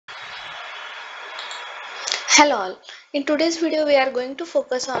Hello all. In today's video we are going to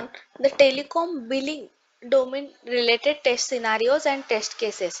focus on the telecom billing domain related test scenarios and test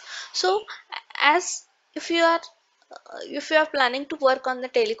cases. So as if you are if you are planning to work on the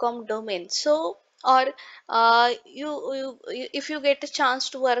telecom domain, so or if you get a chance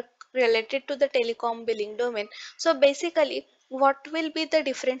to work related to the telecom billing domain, so basically what will be the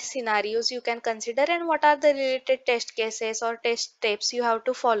different scenarios you can consider and what are the related test cases or test steps you have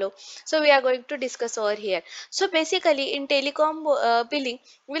to follow, so we are going to discuss over here. So basically in telecom billing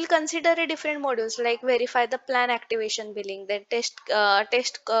we'll consider a different modules like verify the plan activation billing, then test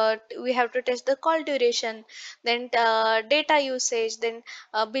we have to test the call duration, then data usage, then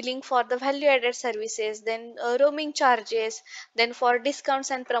billing for the value added services, then roaming charges, then for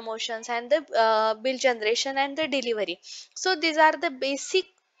discounts and promotions, and the bill generation and the delivery. So these are the basic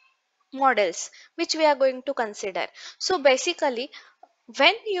models which we are going to consider. So basically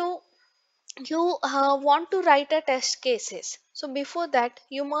when you want to write a test cases, so before that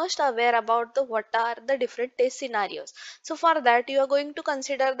you must aware about the what are the different test scenarios. So for that you are going to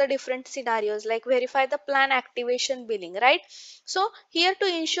consider the different scenarios like verify the plan activation billing, right? So here to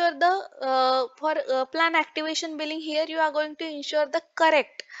ensure the for plan activation billing, here you are going to ensure the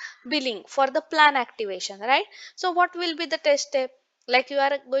correct billing for the plan activation, right? So what will be the test step? Like you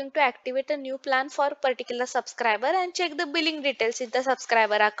are going to activate a new plan for particular subscriber and check the billing details in the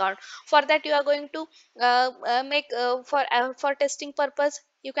subscriber account. For that you are going to make for testing purpose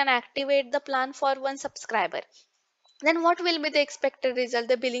you can activate the plan for one subscriber. Then what will be the expected result?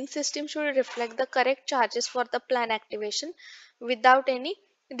 The billing system should reflect the correct charges for the plan activation without any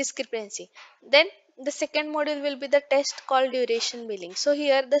discrepancy. Then the second module will be the test call duration billing. So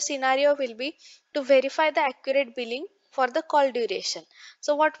here the scenario will be to verify the accurate billing for the call duration.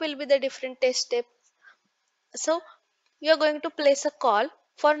 So what will be the different test step? So you are going to place a call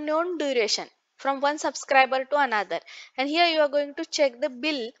for known duration from one subscriber to another, and here you are going to check the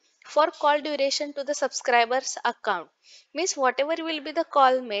bill for call duration to the subscriber's account. Means whatever will be the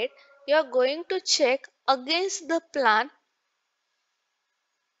call made, you are going to check against the plan.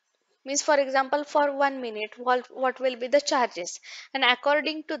 Means for example for 1 minute what will be the charges, and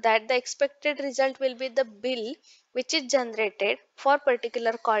according to that the expected result will be the bill which is generated for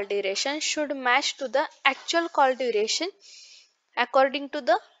particular call duration should match to the actual call duration according to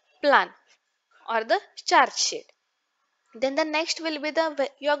the plan or the charge sheet. Then the next will be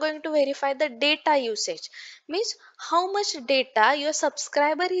you are going to verify the data usage. Means how much data your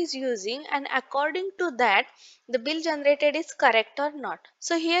subscriber is using, and according to that the bill generated is correct or not.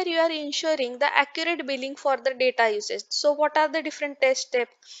 So here you are ensuring the accurate billing for the data usage. So what are the different test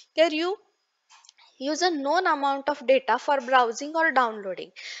steps? Here you use a known amount of data for browsing or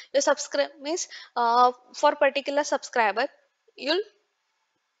downloading. Your subscribe means for particular subscriber you'll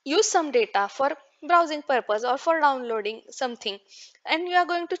use some data for browsing purpose or for downloading something, and you are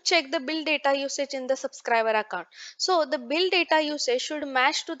going to check the bill data usage in the subscriber account. So the bill data usage should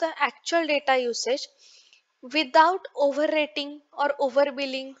match to the actual data usage without overrating or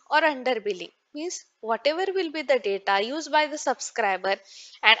overbilling or underbilling. Means whatever will be the data used by the subscriber,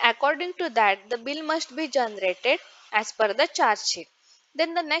 and according to that the bill must be generated as per the charge sheet.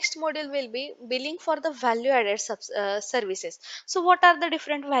 Then the next module will be billing for the value added services. So what are the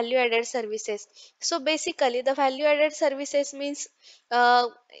different value added services? So basically the value added services means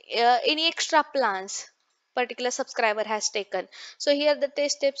any extra plans particular subscriber has taken. So here the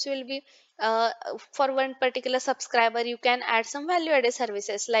test steps will be uh, for one particular subscriber you can add some value added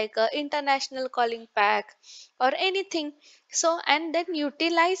services like international calling pack or anything. So and then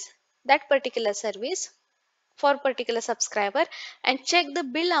utilize that particular service for particular subscriber and check the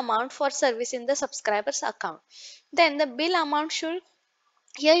bill amount for service in the subscriber's account. Then the bill amount should,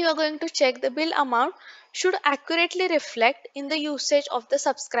 here you are going to check the bill amount should accurately reflect in the usage of the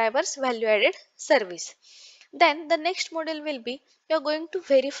subscriber's value added service. Then the next module will be you are going to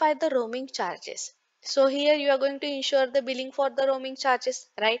verify the roaming charges. So here you are going to ensure the billing for the roaming charges,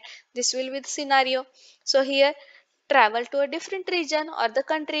 right? This will be the scenario. So here travel to a different region or the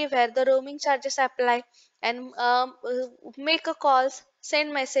country where the roaming charges apply, and make a calls,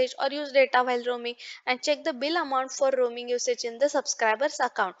 send message or use data while roaming, and check the bill amount for roaming usage in the subscriber's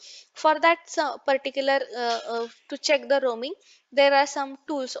account. For that particular to check the roaming, there are some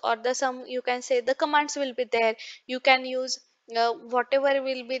tools or the some you can say the commands will be there. You can use whatever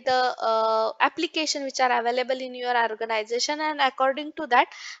will be the application which are available in your organization, and according to that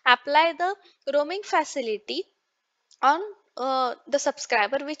apply the roaming facility on the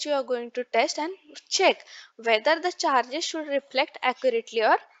subscriber which you are going to test, and check whether the charges should reflect accurately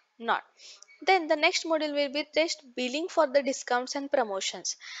or not. Then the next module will be test billing for the discounts and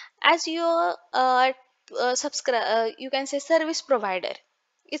promotions. As you subscribe, you can say service provider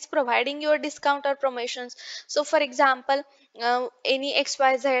is providing your discount or promotions. So for example, any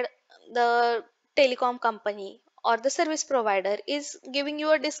XYZ, the telecom company or the service provider is giving you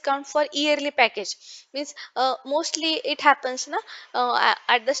a discount for yearly package. Means mostly it happens na,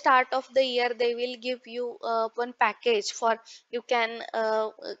 at the start of the year they will give you one package for you can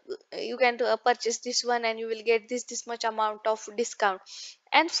purchase this one and you will get this much amount of discount.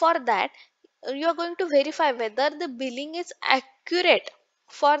 And for that you are going to verify whether the billing is accurate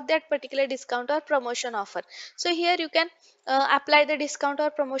for that particular discount or promotion offer. So here you can apply the discount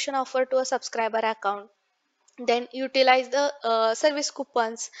or promotion offer to a subscriber account, then utilize the service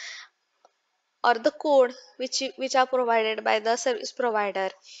coupons or the code which are provided by the service provider,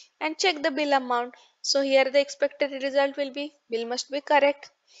 and check the bill amount. So here the expected result will be bill must be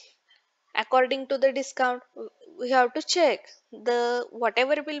correct according to the discount. We have to check the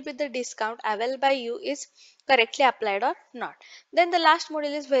whatever will be the discount available by you is correctly applied or not. Then the last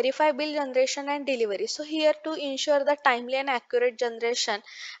module is verify bill generation and delivery. So here to ensure the timely and accurate generation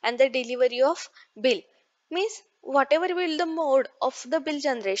and the delivery of bill, means whatever will the mode of the bill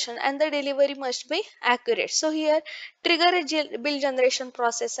generation and the delivery must be accurate. So here trigger a bill generation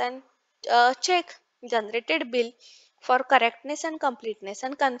process and check generated bill for correctness and completeness,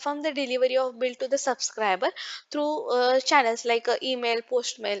 and confirm the delivery of bill to the subscriber through channels like email,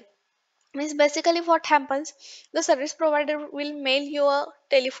 post mail. Means basically what happens, the service provider will mail you a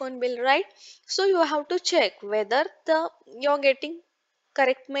telephone bill, right? So you have to check whether the you're getting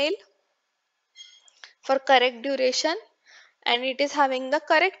correct mail for correct duration and it is having the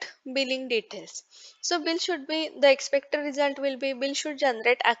correct billing details. So bill should be, the expected result will be bill should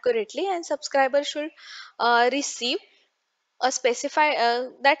generate accurately and subscriber should receive a specify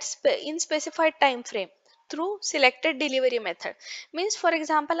in specified time frame through selected delivery method. Means for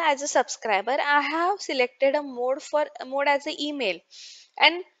example, as a subscriber I have selected a mode for a mode as an email,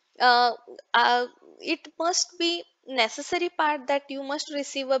 and uh, uh, it must be necessary part that you must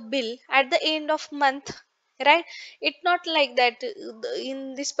receive a bill at the end of month, right? It not like that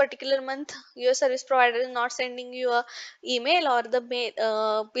in this particular month your service provider is not sending you a email or the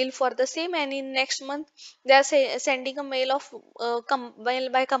bill for the same, and in next month they are sending a mail of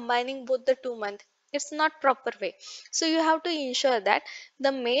mail by combining both the 2 month. It's not proper way. So you have to ensure that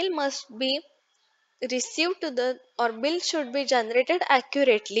the mail must be received to the, or bill should be generated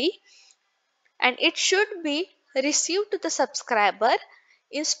accurately, and it should be received to the subscriber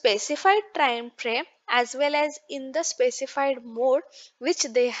in specified time frame as well as in the specified mode which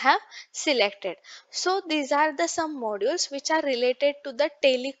they have selected. So these are the some modules which are related to the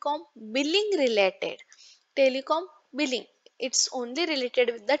telecom billing related. Telecom billing, it's only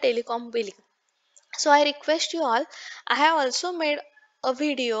related with the telecom billing. So I request you all, I have also made a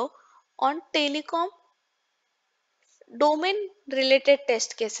video on telecom domain related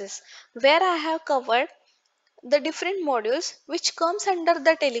test cases where I have covered the different modules which comes under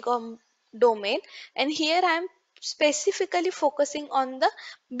the telecom domain, and here I am specifically focusing on the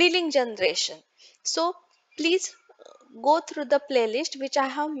billing generation. So please go through the playlist which I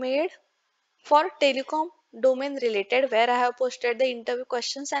have made for telecom domain related, where I have posted the interview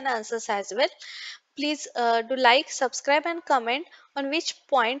questions and answers as well. Please do like, subscribe and comment on which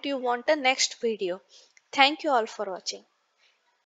point you want the next video. Thank you all for watching.